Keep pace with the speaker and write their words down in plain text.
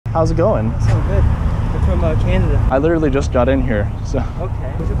How's it going? So good. We're from Canada. I literally just got in here, so.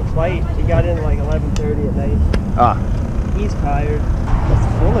 Okay. We took a flight. We got in like 11:30 at night. Ah. He's tired. It's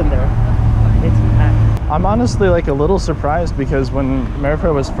full in there. It's packed. I'm honestly like a little surprised because when Mare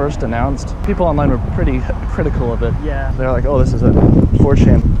Fair was first announced, people online were pretty critical of it. Yeah. They're like, oh, this is a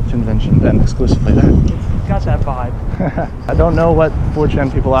 4chan convention and exclusively that. It's got that vibe. I don't know what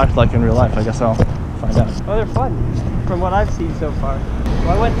 4chan people act like in real life. I guess I'll find out. Oh, they're fun from what I've seen so far. So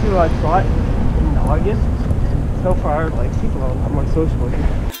I went to Trot in August, and so far, like, people are a lot more social here.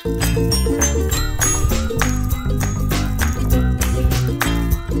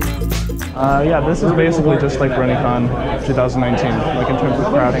 Yeah, this is basically just like BronyCon 2019, like in terms of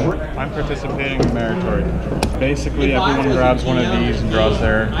crowding. I'm participating in Meritory. Basically, everyone grabs one of these and draws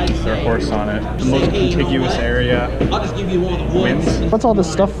their horse on it. The most contiguous area wins. What's all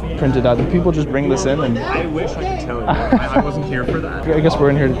this stuff printed out? Did people just bring this in? And I wish I could tell you. I wasn't here for that. I guess we're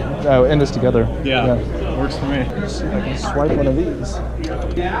in here in this together. Yeah, works for me. I can swipe one of these.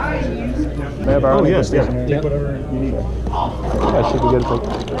 May I borrow yes, take whatever you need. Yeah, should be good.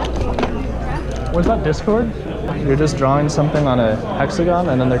 Was that Discord? You're just drawing something on a hexagon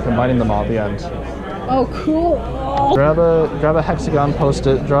and then they're combining them all at the end. Oh, cool. Oh. Grab a hexagon, post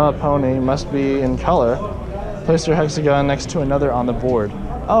it, draw a pony, must be in color. Place your hexagon next to another on the board.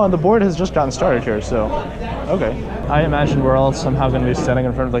 Oh, and the board has just gotten started here, so, okay. I imagine we're all somehow going to be standing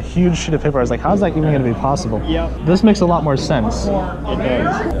in front of a huge sheet of paper. I was like, how's that even going to be possible? Yeah. This makes a lot more sense. It does.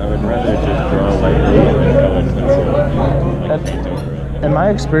 I would rather just draw lightly and colored pencil. In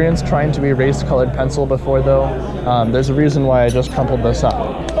my experience trying to erase colored pencil before though, there's a reason why I just crumpled this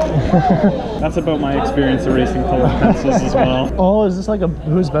up. That's about my experience erasing colored pencils as well. Oh, is this like a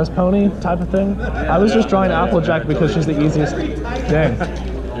who's best pony type of thing? I was just drawing Applejack because she's the easiest. Dang.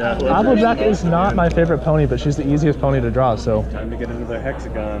 Yeah. Applejack is not my favorite pony, but she's the easiest pony to draw, so. Time to get another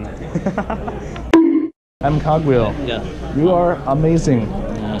hexagon. M. Cogwheel. Yeah. You are amazing.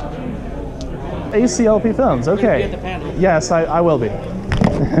 ACLP Films, okay. Yes, I will be.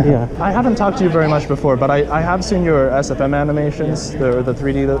 Yeah. I haven't talked to you very much before, but I have seen your SFM animations, the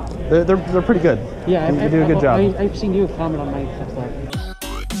 3D, they're pretty good. Yeah, you do a good job. I've seen you comment on my stuff.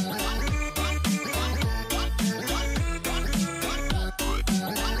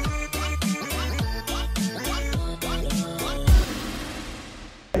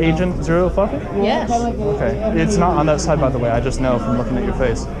 Agent Zero Fucker? Yes. Okay. It's not on that side, by the way. I just know from looking at your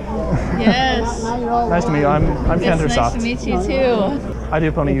face. Yes. Nice to meet you. I'm Cantor Nice Soft. to meet you too. I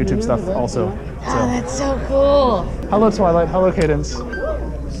do pony YouTube stuff also. Oh, that's so cool. Hello Twilight. Hello Cadence.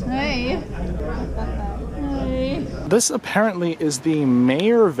 Hey. Hey. This apparently is the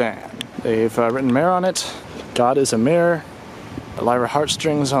Mare van. They've written Mare on it. God is a mare. Lyra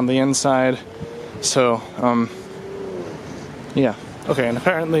heartstrings on the inside. So, yeah. Okay, and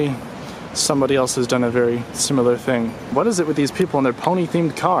apparently somebody else has done a very similar thing. What is it with these people and their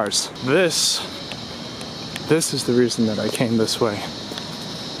pony-themed cars? This is the reason that I came this way.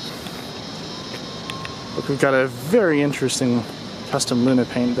 Look, we've got a very interesting custom Luna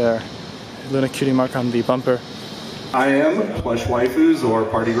paint there. Luna cutie mark on the bumper. I am Plush Waifus or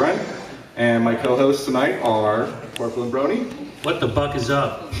Party Grunt, and my co-hosts tonight are Corporal and Brony. What the buck is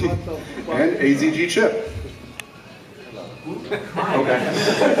up? And AZG Chip. Okay.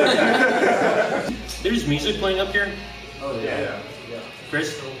 There's music playing up here? Oh, yeah.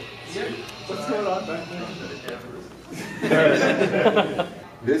 Chris? What's going on back there?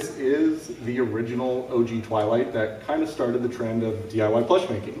 This is the original OG Twilight that kind of started the trend of DIY plush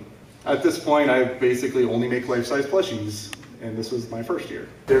making. At this point, I basically only make life-size plushies, and this was my first year.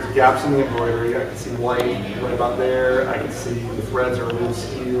 There's gaps in the embroidery. I can see white right about there. I can see the threads are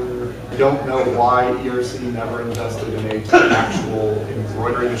loose here. I don't know why ERC never invested in an actual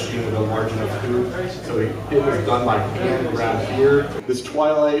embroidery machine with a large enough hoop. So it was done by hand around here. This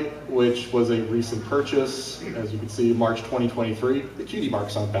Twilight, which was a recent purchase, as you can see, March 2023, the cutie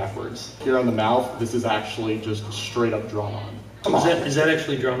mark's on backwards. Here on the mouth, this is actually just straight up drawn on. Is that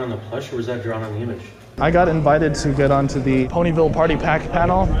actually drawn on the plush, or was that drawn on the image? I got invited to get onto the Ponyville Party Pack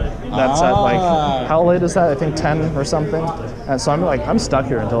panel. That's at like, how late is that? I think 10 or something. And so I'm stuck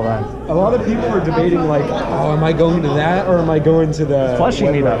here until then. A lot of people were debating like, oh, am I going to that or am I going to the Plushie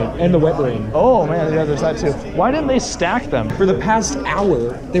meetup and the wet rain? Oh man, yeah, there's that too. Why didn't they stack them? For the past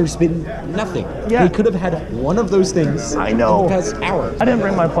hour, there's been nothing. Yeah. They could have had one of those things. I know. In the past hour. I didn't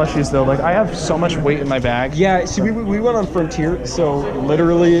bring my plushies though. Like I have so much weight in my bag. Yeah, see, we went on Frontier, so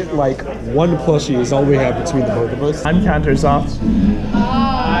literally like one plushie is all we have between the both of us. I'm Cantor Soft.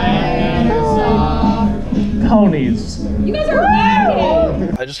 Ponies. You guys are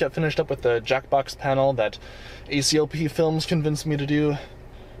right. I just got finished up with the Jackbox panel that ACLP Films convinced me to do.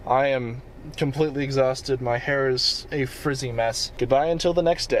 I am completely exhausted. My hair is a frizzy mess. Goodbye until the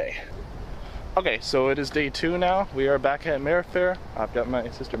next day. Okay, so it is day 2 now. We are back at Mare Fair. I've got my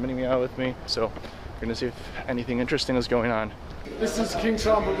sister Minnie Meow with me, so we're gonna see if anything interesting is going on. This is King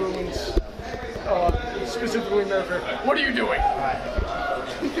Samba Ruins, specifically Mare Fair. What are you doing?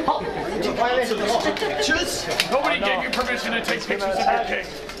 Nobody gave you permission to take pictures of your king.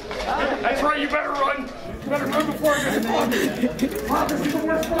 That's right, you better run. You better run before I get bugged. This is the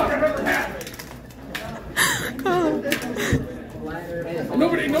worst vlog I've ever had.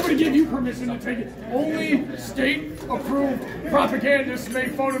 Nobody gave you permission to take it. Only state-approved propagandists may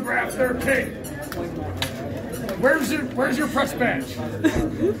photograph their king. Where's your press badge?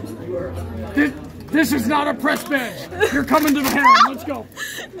 This is not a press badge. You're coming to the harem. Let's go.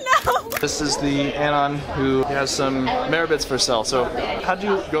 No. This is the Anon who has some Marabits for sale. So how do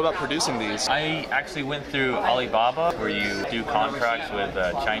you go about producing these? I actually went through Alibaba, where you do contracts with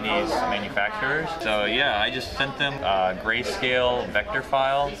Chinese manufacturers. So yeah, I just sent them a grayscale vector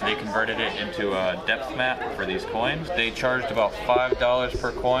file. They converted it into a depth map for these coins. They charged about $5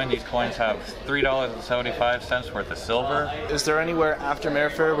 per coin. These coins have $3.75 worth of silver. Is there anywhere after Mare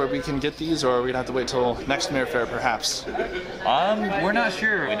Fair where we can get these, or are we gonna have to wait till next Mare Fair perhaps? We're not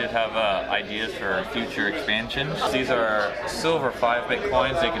sure. We did have ideas for future expansions. These are silver 5-bit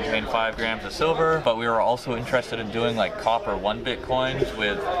coins. They contain 5 grams of silver, but we were also interested in doing like copper 1-bit coins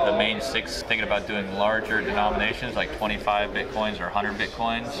with the main 6, thinking about doing larger denominations like 25-bit coins or 100-bit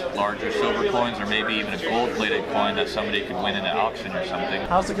coins, larger silver coins, or maybe even a gold-plated coin that somebody could win in an auction or something.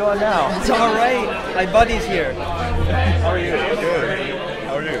 How's it going now? It's all right. My buddy's here. How are you? Good.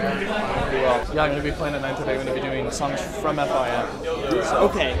 How are you? Pretty well. Yeah, I'm going to be playing at 9 today. I'm going to be doing songs from FIM. So.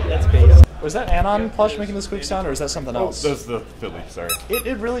 Okay, that's base. Was that Anon plush making the squeak sound, or is that something else? That's the Philly, sorry.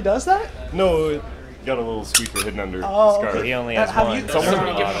 It really does that? No, it got a little squeaker hidden under the Oh, scarf. he only has one.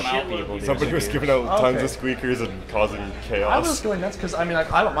 Somebody was giving out tons of squeakers and causing chaos. I was going nuts because, I mean,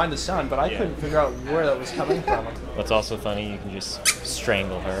 like, I don't mind the sound, but I couldn't figure out where that was coming from. What's also funny, you can just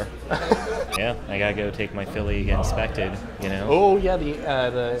strangle her. Yeah, I gotta go take my filly get inspected, you know? Oh, yeah,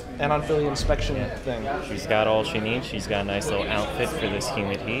 the Anon Philly inspection thing. She's got all she needs. She's got a nice little outfit for this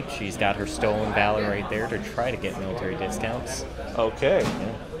humid heat. She's got her stolen valor right there to try to get military discounts. Okay.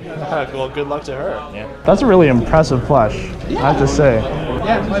 Yeah. Well, good luck to her. Yeah. That's a really impressive plush, I have to say.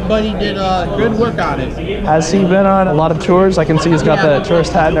 Yeah, my buddy did good work on it. Has he been on a lot of tours? I can see he's got the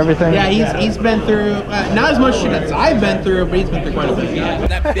tourist hat and everything. Yeah, he's been through, not as much shit as I've been through, but he's been through quite a bit. Yeah.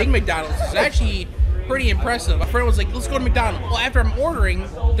 That big McDonald's is actually pretty impressive. My friend was like, let's go to McDonald's. Well, after I'm ordering,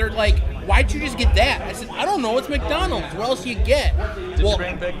 they're like, why'd you just get that? I said, I don't know, it's McDonald's. What else do you get? Did you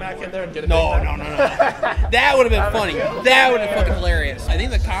bring Big Mac in there and get a No. Big Mac? That would have been funny. That would have been fucking hilarious. I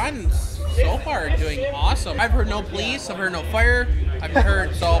think the cons so far are doing awesome. I've heard no police, I've heard no fire, I've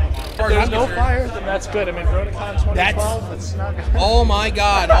heard, so as far as There's I'm no concerned, fire, then that's good. I mean, RonaCon 2012, that's not good. oh my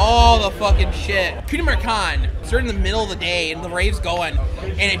god, all the fucking shit. Cutie Mark Con started in the middle of the day and the rave's going,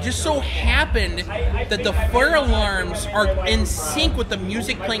 and it just so happened that the fire alarms are in sync with the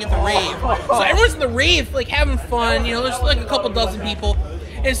music playing at the rave. So everyone's in the rave, like having fun, you know, there's like a couple dozen people,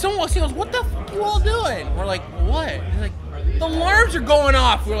 and someone walks in and goes, what the fuck are you all doing? We're like, what? He's like, the alarms are going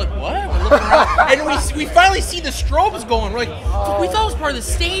off. We're like, what? We're looking around, and we finally see the strobes going. We're like, we thought it was part of the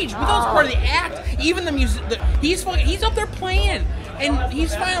stage. We thought it was part of the act. Even the music, he's up there playing, and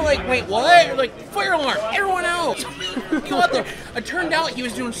he's finally like, wait, what? We're like, fire alarm, everyone out. Go out there. It turned out he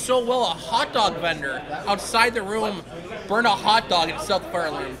was doing so well. A hot dog vendor outside the room burned a hot dog and set the fire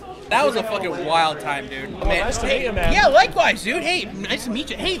alarm. That was a fucking wild time, dude. Well, nice to meet you, man. Yeah, likewise, dude. Hey, nice to meet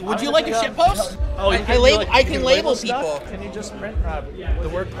you. Hey, would you like a shit post? Oh, I can label people. Stuff? Can you just print the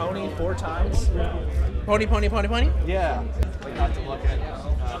word pony 4 times? Pony, pony, pony, pony? Yeah. We have to look at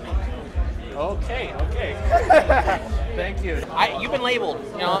Okay. Thank you. You've been labeled,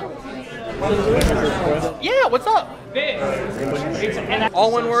 you know? Yeah, what's up?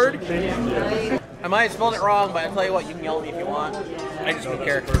 All one word? I might have spelled it wrong, but I'll tell you what, you can yell at me if you want. I just don't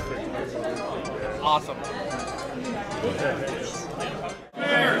care. Awesome.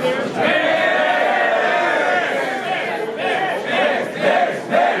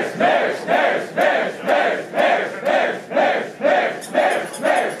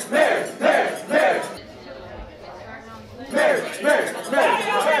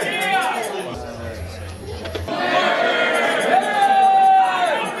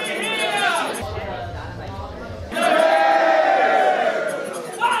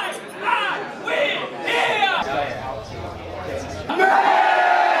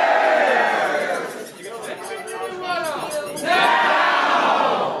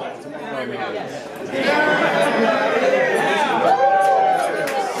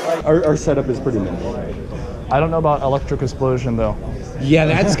 Our setup is pretty minimal. I don't know about electric explosion though. Yeah,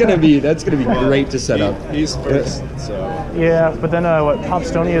 that's gonna be great to set up. He's first, so. Yeah, but then what?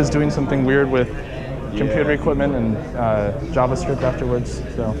 Popstonia is doing something weird with computer equipment and JavaScript afterwards.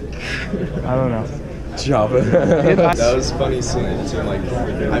 So I don't know. Java. That was funny seeing it too. Like,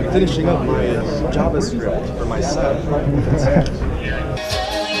 I'm finishing up my JavaScript for my set.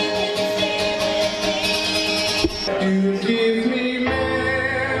 You give me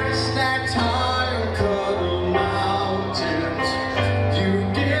maps that time cover mountains. You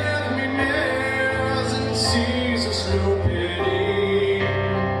give me mirrors and seas of snow pity.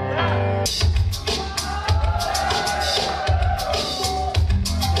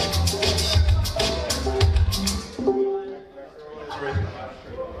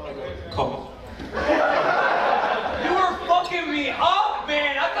 Call. You were fucking me up,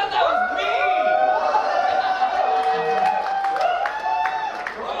 man. I thought that was me.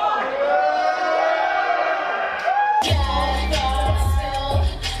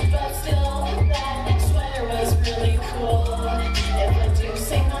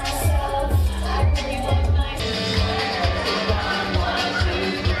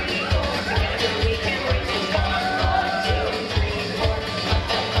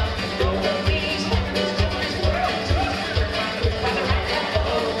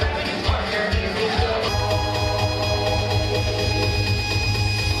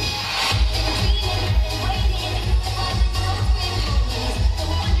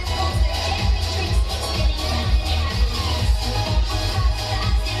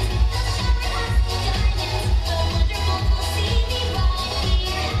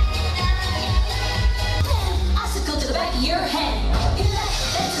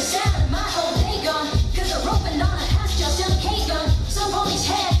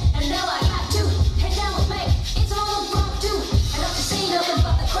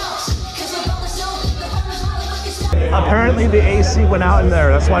 Apparently the AC went out in there.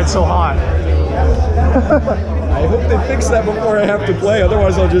 That's why it's so hot. I hope they fix that before I have to play.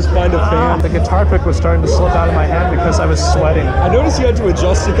 Otherwise, I'll just find a fan. The guitar pick was starting to slip out of my hand because I was sweating. I noticed you had to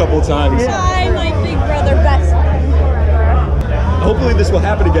adjust a couple times. Hi, my big brother, best friend. Hopefully this will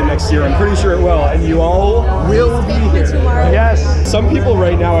happen again next year. I'm pretty sure it will. And you all will be here. Yes. Some people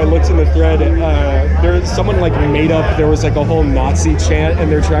right now, I looked in the thread, there's someone like made up, there was like a whole Nazi chant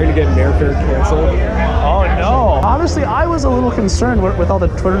and they're trying to get Mare Fair canceled. Oh no. Honestly, I was a little concerned with all the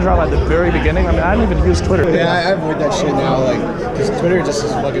Twitter drama at the very beginning. I mean, I didn't even use Twitter. Yeah, I avoid that shit now, like, because Twitter just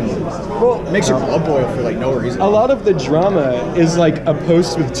is fucking, makes your blood boil for like no reason. A lot of the drama is like a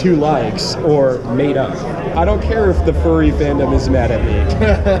post with 2 likes or made up. I don't care if the furry fandom is mad at me.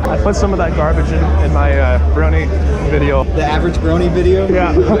 I put some of that garbage in my brony video. The average brony video?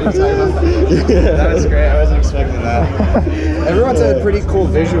 Yeah. That was great. I wasn't expecting that. Everyone's had pretty cool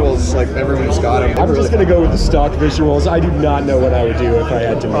visuals. Like everyone's got them. I'm just gonna go with the stock visuals. I do not know what I would do if I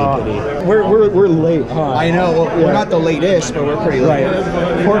had to make any. We're late, huh? I know. Well, we're not the latest, but we're pretty late.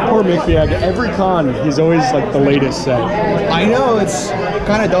 Right. Poor McBag. Every con, he's always like the latest set. I know. It's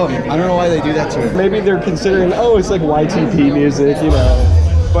kind of dumb. I don't know why they do that to him. Maybe they're considering, oh, it's like YTP music, you know.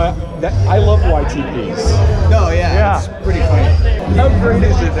 But I love YTPs. No, yeah. It's pretty funny. How great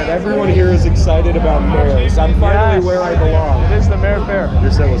is it that everyone here is excited about Mares? I'm finally where I belong. It is the Mare Fair.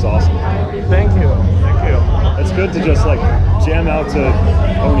 Your set was awesome. Thank you. Thank you. It's good to just like jam out to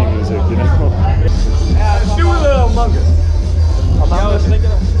pony music, you know? Yeah, let's do a little Among Us.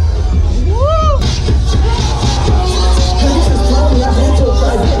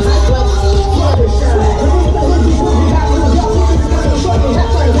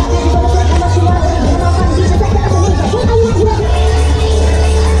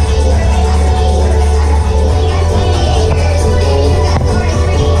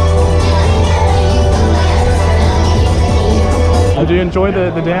 Do you enjoy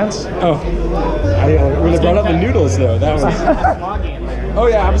the dance? Oh, I really brought up the noodles though. That was. Oh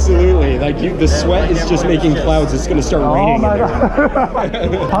yeah, absolutely. Like the sweat is just making clouds. It's gonna start raining. Oh my god.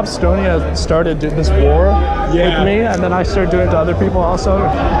 Popstonia started this war with me, and then I started doing it to other people also.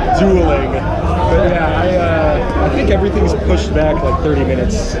 Dueling. But yeah, I think everything's pushed back like 30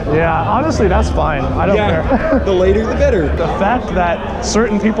 minutes. Yeah, honestly, that's fine. I don't care. The later, the better. The fact that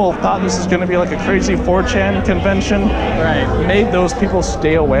certain people thought this is going to be like a crazy 4chan convention made those people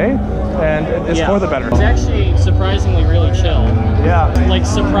stay away, and it's for the better. It's actually surprisingly really chill. Yeah. Like,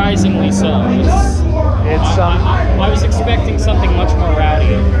 surprisingly so. I was expecting something much more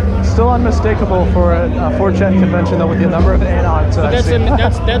rowdy. still unmistakable for a 4chan convention, though, with the number of anons. But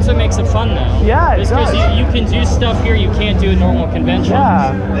that's what makes it fun, though. Yeah, it because does. you can do stuff here you can't do at normal conventions.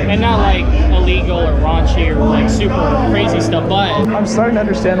 Yeah. And not like illegal or raunchy or like super crazy stuff, but I'm starting to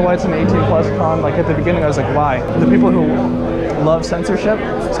understand why it's an 18+ con. Like at the beginning, I was like, why? The people who love censorship,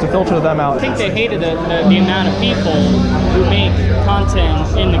 it's to filter them out. I think they hated the amount of people who make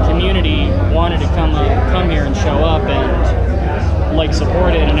content in the community wanted to come here and show up and like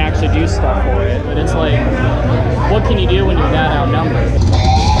support it and actually do stuff for it. But it's like, what can you do when you're that outnumbered?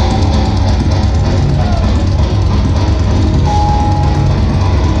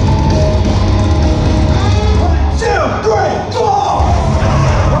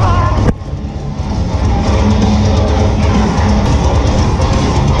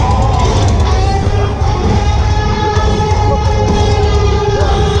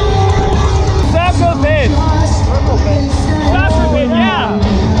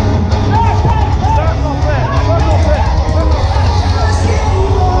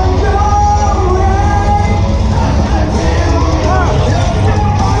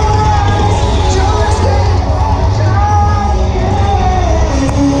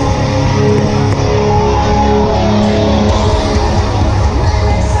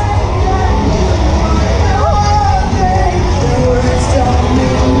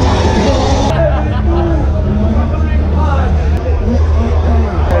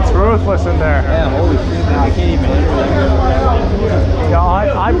 In there. Yeah, holy shit, man, I can't even hear that. Yeah,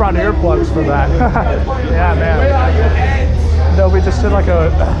 I brought earplugs for that. Yeah, man. No, we just did like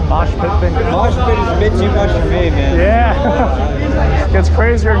a mosh pit thing. Mosh pit is a bit too much for me, man. Yeah. It gets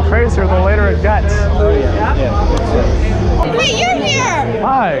crazier and crazier the later it gets. Oh, yeah. Wait, you're here!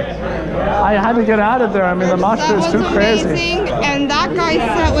 Hi. I had to get out of there. I mean, the mosh pit is too crazy. Amazing, and that guy's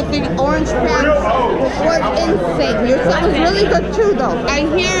set with the orange pants was insane. Your set was really good too, though. I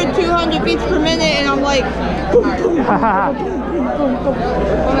hear 200 beats per minute, and I'm like, boom, boom, boom, boom, boom.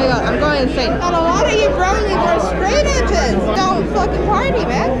 Oh my god, I'm going insane. And a lot of you brownies are straight edges. Don't fucking party,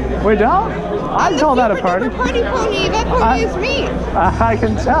 man. We don't? I'd call that a party. Party pony, that pony is me. I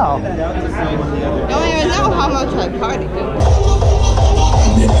can tell. Don't even know how much I party, dude.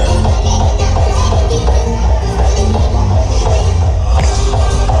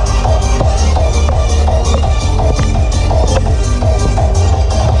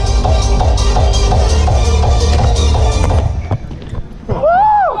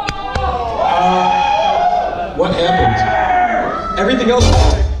 What happened? Everything else.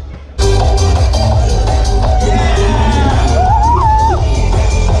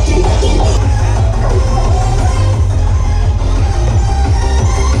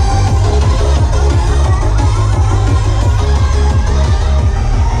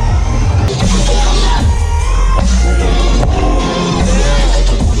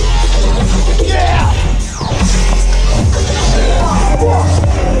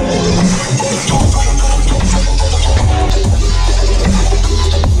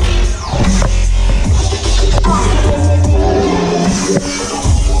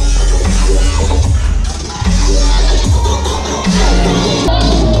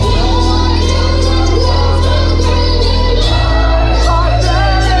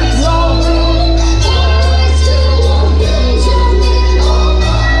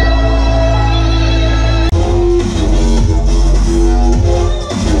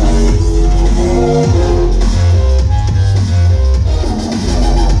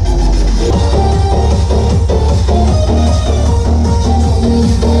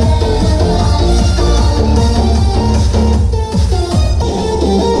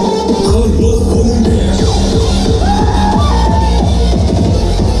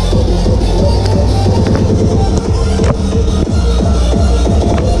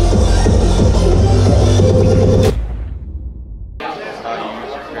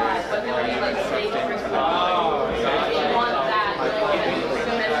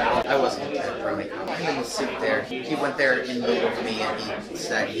 He went there in lieu of me, and he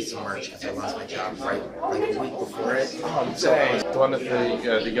said he's some merch because I lost my job right like a week before it. So the one with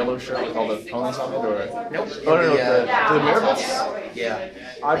the yellow shirt with all the ponies on it, or nope? Oh no, the mirror bits. Yeah,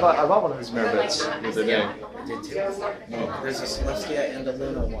 I bought one of his mirror bits the other day. I did too. There's a Celestia and a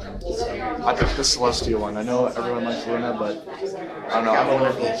Luna one. So. I took the Celestia one. I know everyone likes Luna, but I don't know. I got one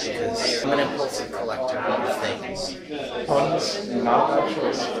of each because I'm an impulsive collector of things. Ponies, not a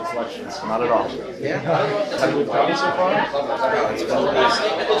choice for collections, not at all. Yeah. Have you found it so far? Oh, it's been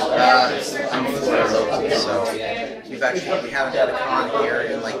amazing. I'm Florida local, so we haven't had a con here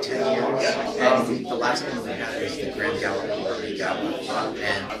in like 10 years, and the last one we had was the Grand Gala,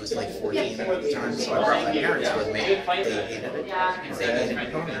 and I was like 14 at the time, so I brought my parents. parents with me. They hated it. They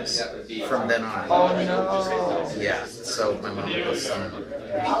hated ponies from then on. Oh no. Yeah, so my mom has some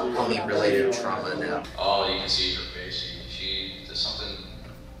pony-related trauma now. Oh, you can see her face. She does something.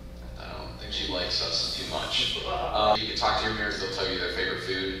 I don't think she likes us too much. You can talk to your parents. They'll tell you their favorite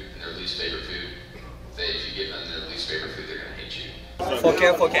food and their least favorite food. If you give them their least favorite food, they're gonna hate you. Fuck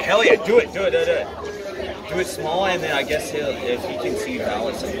yeah, hell yeah, do it. Do it small, and then I guess if he can see you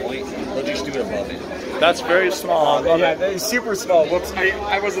balance a point, he'll just do it above it. That's very small. Yeah, that is super small. Whoops,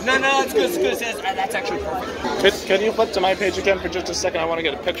 I wasn't. No, it's good. That's actually perfect. Can you flip to my page again for just a second? I want to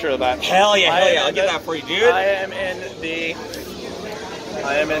get a picture of that. Hell yeah, I'll get that for you, dude. I am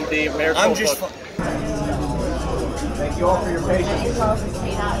in the miracle I'm just. book. Thank you all for your patience.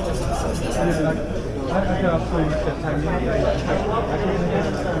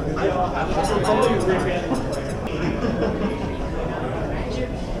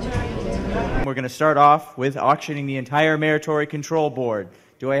 We're going to start off with auctioning the entire Meritory Control Board.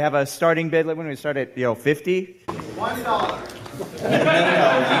 Do I have a starting bid? When we start at, $50? $1. No, you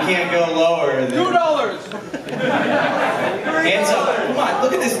can't go lower than $2. Hands up. Come on,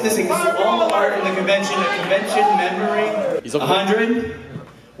 look at this. This is all the art in the convention. A convention memory. 100,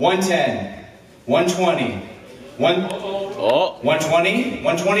 110, 120, 120,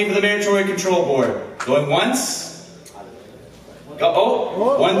 120 for the Meritory Control Board. Going once.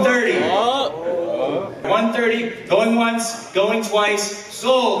 Go, 130. 130. Going once. Going twice.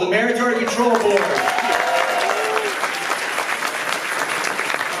 Sold. The Meritory Control Board.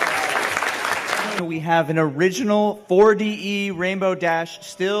 We have an original 4DE Rainbow Dash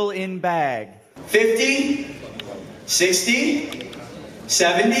still in bag. 50, 60,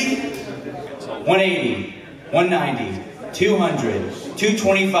 70, 180, 190, 200,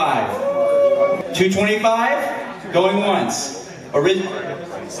 225, 225, going once.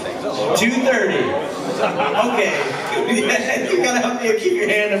 230. Okay. You gotta help me keep your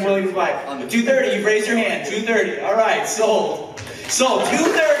hand. I'm willing to buy. 230. You've raised your hand. 230. All right. Sold. Sold. 230.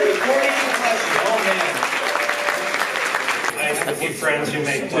 48 questions. Oh man. I have a few friends who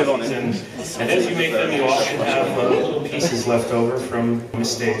make plushies, and as you make them, you often have little pieces left over from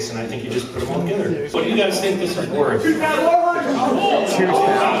mistakes, and I think you just put them all together. What do you guys think this is worth?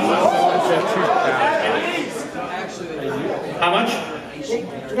 How much?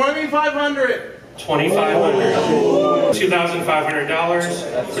 $2,500. $2,500.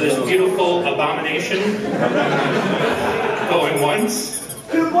 $2,500 for this beautiful abomination. Going once.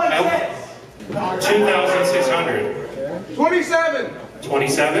 2,600. 27.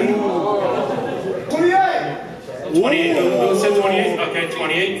 27. 28. 28. Who said 28? Okay,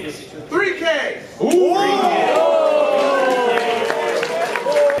 28 is 3K.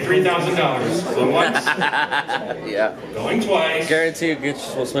 $3,000. Going once. Yeah. Going twice. Guarantee you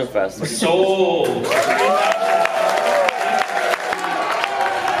will swim faster. Sold.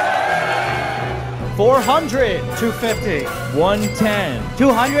 400, 250, 110,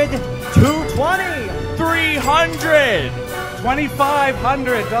 200, 220, 300,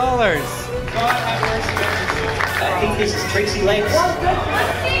 $2,500. I think this is Tracy Lakes.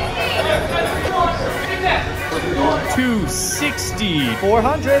 260,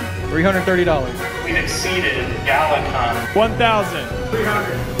 400, $330. We've exceeded Galacon.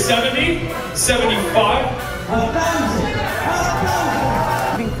 1,000, 70, 75.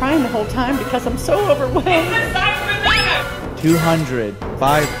 I've been crying the whole time because I'm so overwhelmed. 200,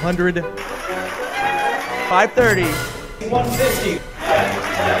 500, 530, 150.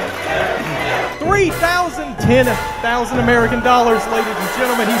 3,000, 10,000 American dollars, ladies and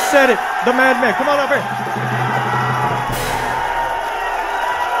gentlemen. He said it. The Madman. Come on up here.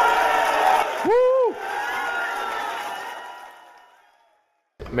 Woo!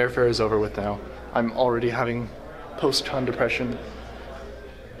 Mare Fair is over with now. I'm already having post-con depression,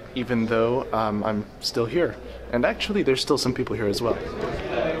 even though I'm still here. And actually, there's still some people here as well.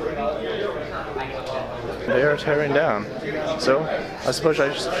 They are tearing down. So, I suppose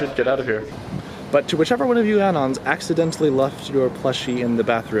I should get out of here. But to whichever one of you add-ons accidentally left your plushie in the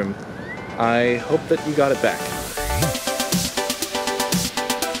bathroom, I hope that you got it back.